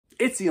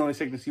It's the only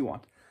sickness you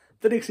want.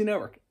 The Nicsick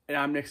Network, and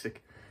I'm Nicsick.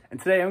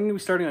 And today I'm going to be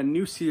starting a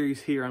new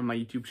series here on my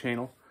YouTube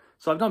channel.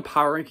 So I've done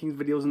power rankings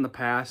videos in the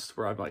past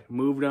where I've like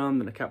moved them,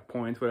 then I kept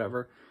points,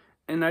 whatever.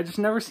 And I just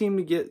never seem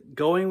to get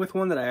going with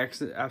one that I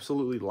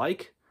absolutely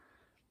like.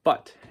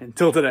 But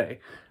until today,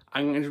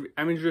 I'm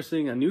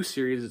introducing a new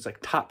series. It's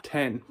like top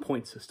 10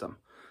 point system.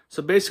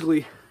 So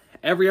basically,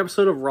 every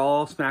episode of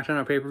Raw,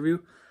 SmackDown, or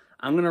pay-per-view,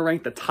 I'm going to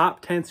rank the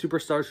top 10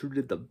 superstars who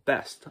did the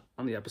best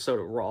on the episode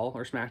of Raw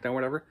or SmackDown,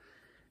 whatever,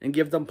 and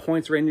give them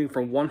points ranging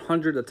from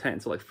 100 to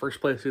 10. So like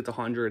first place gets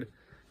 100,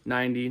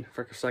 90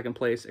 for second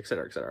place,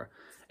 etc., etc.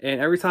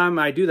 And every time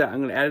I do that, I'm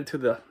going to add it to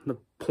the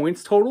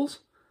points totals,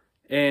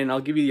 and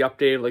I'll give you the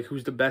update of like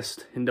who's the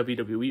best in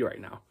WWE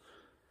right now.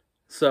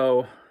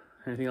 So,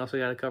 anything else I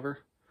got to cover?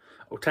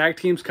 Oh, tag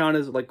teams count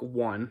as like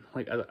one.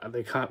 Like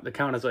they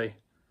count as a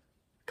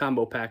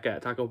combo pack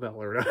at Taco Bell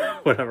or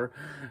whatever.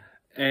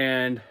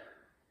 And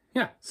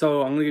yeah,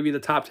 so I'm going to give you the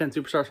top 10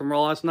 superstars from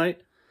Raw last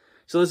night.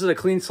 So this is a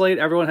clean slate.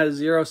 Everyone has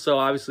 0. So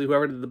obviously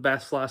whoever did the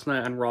best last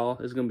night on Raw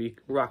is going to be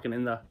rocking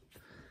in the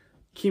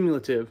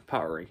cumulative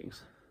power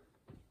rankings.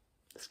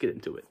 Let's get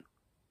into it.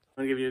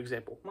 I'm going to give you an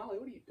example. Molly,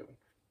 what are you doing?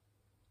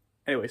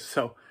 Anyways,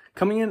 so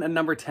coming in at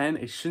number 10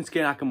 is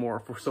Shinsuke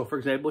Nakamura. So for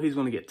example, he's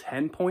going to get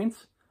 10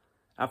 points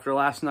after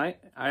last night.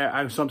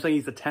 So I'm saying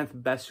he's the 10th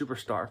best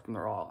superstar from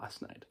the Raw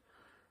last night.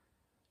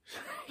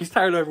 He's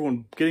tired of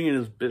everyone getting in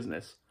his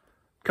business.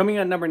 Coming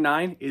in at number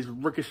 9 is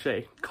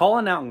Ricochet.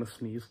 Calling out, I'm going to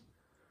sneeze.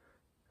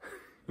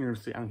 You're going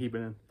to see, I'm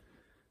keeping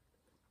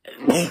it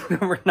in.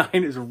 Number 9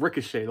 is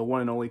Ricochet, the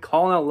one and only.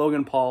 Calling out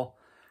Logan Paul,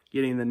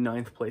 getting the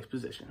 9th place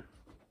position.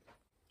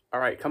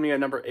 Alright, coming in at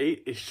number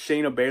 8 is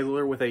Shayna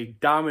Baszler with a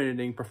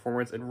dominating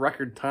performance in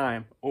record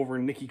time over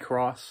Nikki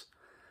Cross.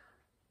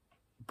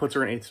 Puts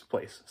her in 8th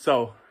place.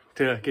 So,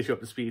 to get you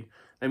up to speed,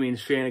 that means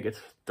Shayna gets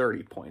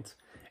 30 points.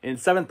 In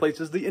 7th place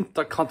is the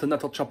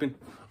Intercontinental Champion,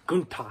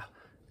 Gunther,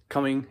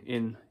 coming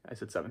in, I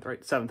said 7th,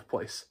 right? 7th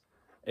place.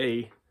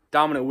 A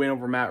dominant win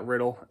over Matt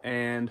Riddle,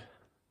 and,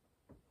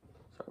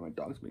 sorry, my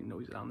dog's being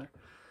noisy down there.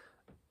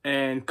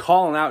 And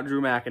calling out Drew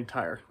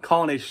McIntyre,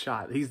 calling a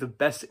shot. He's the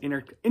best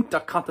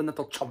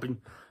Intercontinental Champion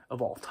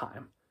of all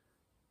time.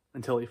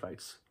 Until he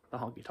fights the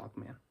Honky Tonk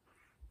Man.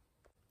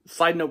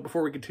 Side note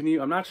before we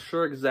continue, I'm not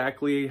sure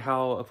exactly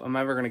how, if I'm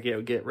ever going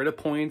to get rid of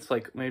points,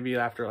 like maybe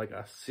after like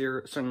a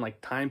certain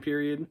like time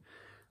period,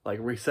 like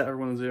reset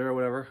everyone 0 or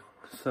whatever.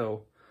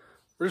 So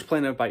we're just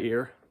playing it by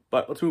ear,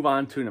 but let's move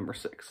on to number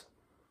 6.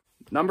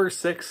 Number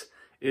 6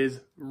 is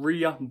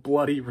Rhea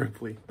Bloody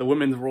Ripley, the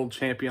women's world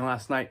champion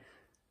last night,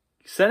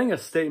 setting a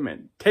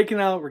statement, taking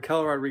out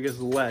Raquel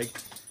Rodriguez's leg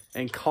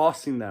and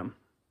costing them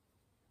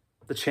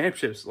the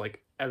championships,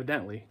 like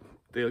evidently,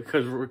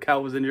 because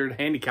Raquel was injured,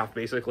 handicapped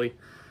basically.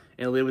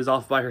 And Liv was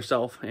off by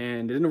herself,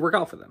 and it didn't work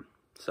out for them.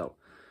 So,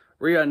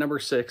 Rhea at number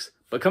 6.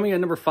 But coming in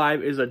at number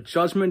 5 is a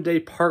Judgment Day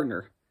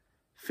partner,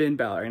 Finn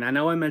Balor. And I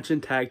know I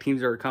mentioned tag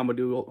teams are a combo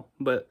duo,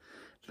 but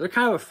they're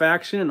kind of a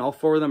faction, and all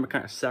 4 of them are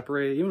kind of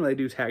separated, even though they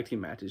do tag team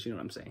matches, you know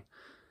what I'm saying?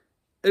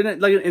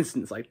 And like an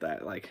instance like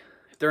that, like,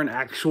 if they're an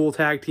actual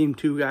tag team,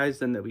 2 guys,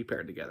 then they'll be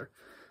paired together.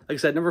 Like I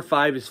said, number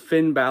 5 is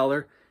Finn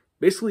Balor.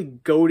 Basically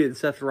goaded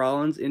Seth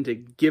Rollins into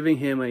giving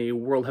him a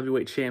World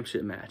Heavyweight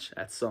Championship match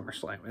at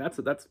SummerSlam. I mean,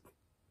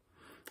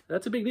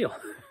 that's a big deal.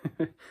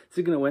 Is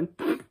he going to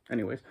win?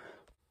 Anyways.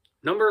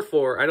 Number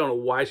 4, I don't know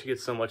why she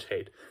gets so much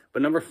hate,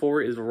 but number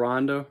 4 is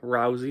Ronda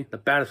Rousey, the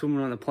baddest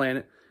woman on the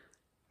planet,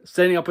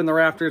 standing up in the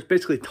rafters,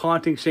 basically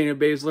taunting Shayna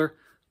Baszler,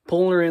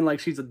 pulling her in like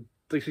she's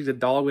a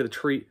dog with a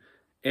treat,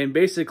 and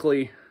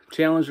basically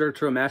challenged her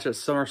to a match at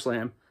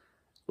SummerSlam,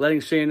 letting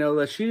Shayna know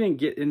that she didn't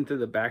get into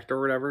the back door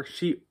or whatever.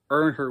 She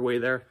earned her way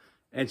there,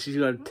 and she's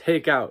going to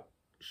take out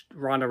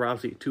Ronda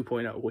Rousey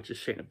 2.0, which is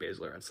Shayna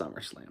Baszler at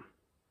SummerSlam.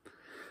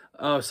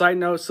 Side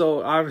note,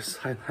 so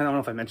obviously, I don't know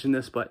if I mentioned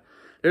this, but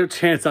there's a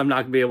chance I'm not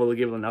going to be able to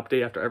give an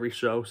update after every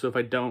show. So if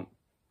I don't,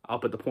 I'll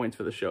put the points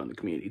for the show in the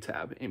community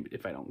tab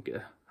if I don't get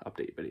an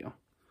update video.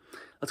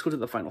 Let's go to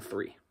the final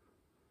 3.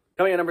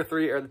 Coming at number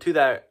 3 are the 2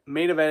 that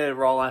main evented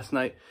Raw last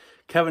night.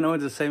 Kevin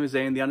Owens and Sami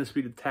Zayn, the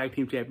undisputed tag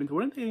team champions.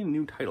 When are they getting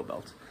new title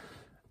belts?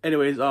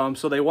 Anyways,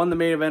 so they won the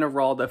main event of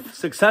Raw,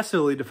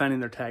 successfully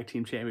defending their tag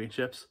team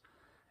championships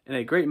in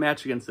a great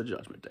match against the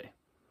Judgment Day.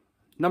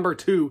 Number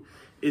 2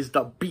 is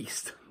the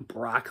Beast,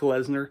 Brock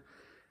Lesnar,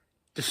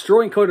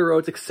 destroying Cody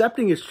Rhodes,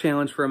 accepting his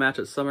challenge for a match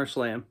at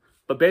SummerSlam,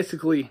 but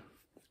basically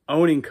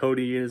owning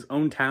Cody in his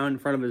own town in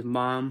front of his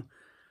mom.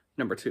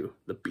 Number 2,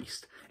 the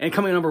Beast. And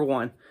coming at number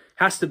 1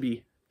 has to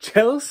be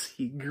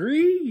Chelsea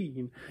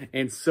Green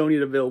and Sonya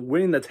Deville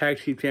winning the tag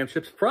team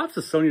championships. Props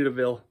to Sonya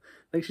Deville.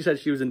 I think she said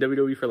she was in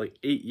WWE for like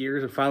 8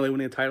 years and finally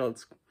winning a title.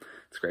 It's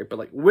great. But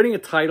like winning a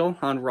title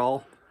on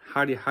Raw,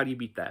 how do you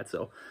beat that?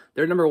 So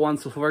they're number 1.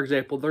 So for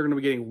example, they're going to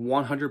be getting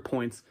 100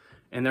 points,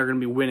 and they're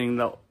going to be winning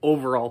the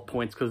overall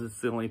points because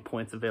it's the only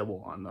points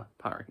available on the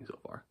power ranking so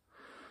far.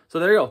 So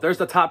there you go. There's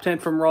the top 10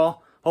 from Raw.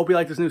 Hope you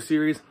like this new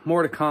series.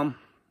 More to come.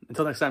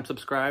 Until next time,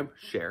 subscribe,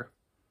 share,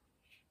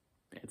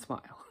 and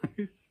smile.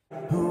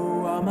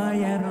 Who are my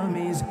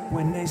enemies?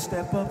 When they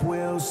step up,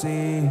 we'll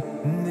see.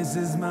 This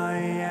is my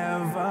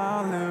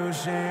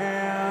evolution.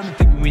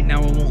 Think with me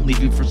now, I won't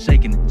leave you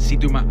forsaken. See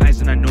through my eyes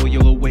and I know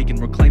you'll awaken.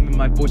 Reclaiming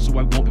my voice so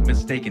I won't be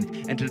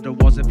mistaken. Enter the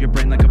walls of your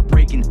brain like a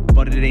breaking,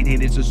 but it ain't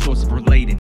hit, it's a source of relating.